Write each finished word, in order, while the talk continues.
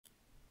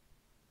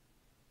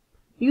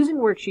Using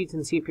worksheets in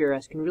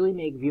CPRS can really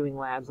make viewing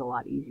labs a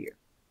lot easier.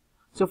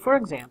 So for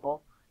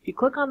example, if you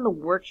click on the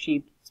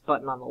Worksheets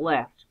button on the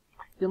left,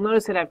 you'll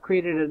notice that I've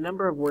created a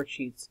number of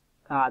worksheets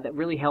that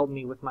really help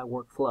me with my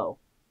workflow.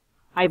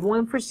 I have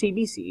one for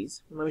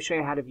CBCs. Let me show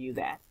you how to view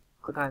that.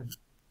 Click on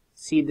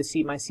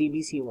my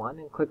CBC one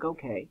and click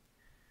OK.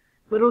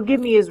 What it'll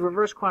give me is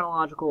reverse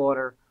chronological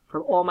order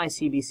for all my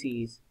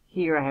CBCs.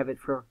 Here I have it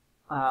for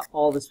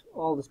all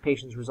this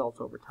patient's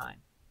results over time.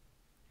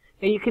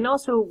 Now you can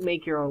also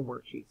make your own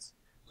worksheets.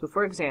 So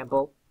for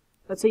example,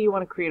 let's say you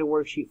want to create a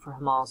worksheet for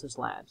hemolysis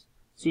labs.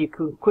 So you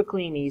can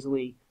quickly and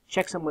easily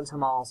check someone's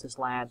hemolysis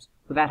labs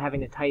without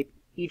having to type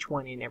each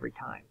one in every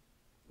time.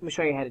 Let me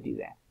show you how to do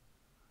that.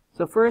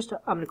 So first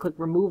I'm going to click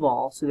Remove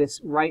All, so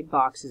this right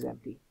box is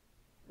empty.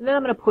 And then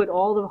I'm going to put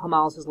all the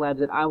hemolysis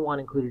labs that I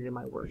want included in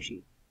my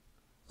worksheet.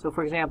 So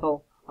for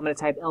example, I'm going to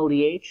type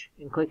LDH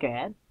and click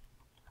Add.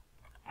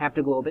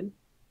 Haptoglobin,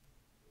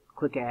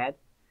 click Add.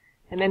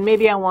 And then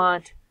maybe I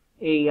want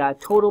a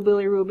total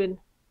bilirubin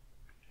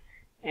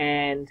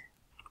and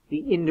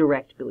the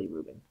indirect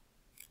bilirubin.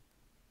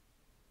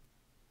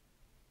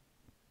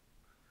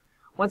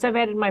 Once I've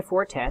added my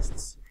 4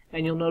 tests,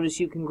 and you'll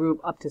notice you can group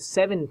up to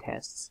 7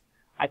 tests,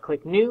 I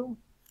click New,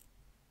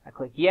 I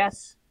click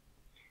Yes,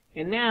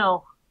 and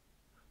now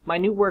my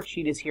new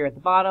worksheet is here at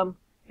the bottom,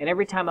 and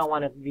every time I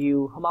want to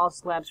view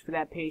hemolysis labs for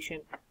that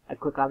patient, I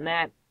click on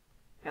that,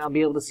 and I'll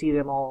be able to see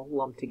them all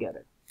lumped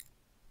together.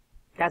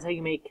 That's how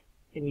you make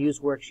and use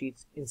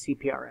worksheets in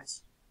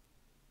CPRS.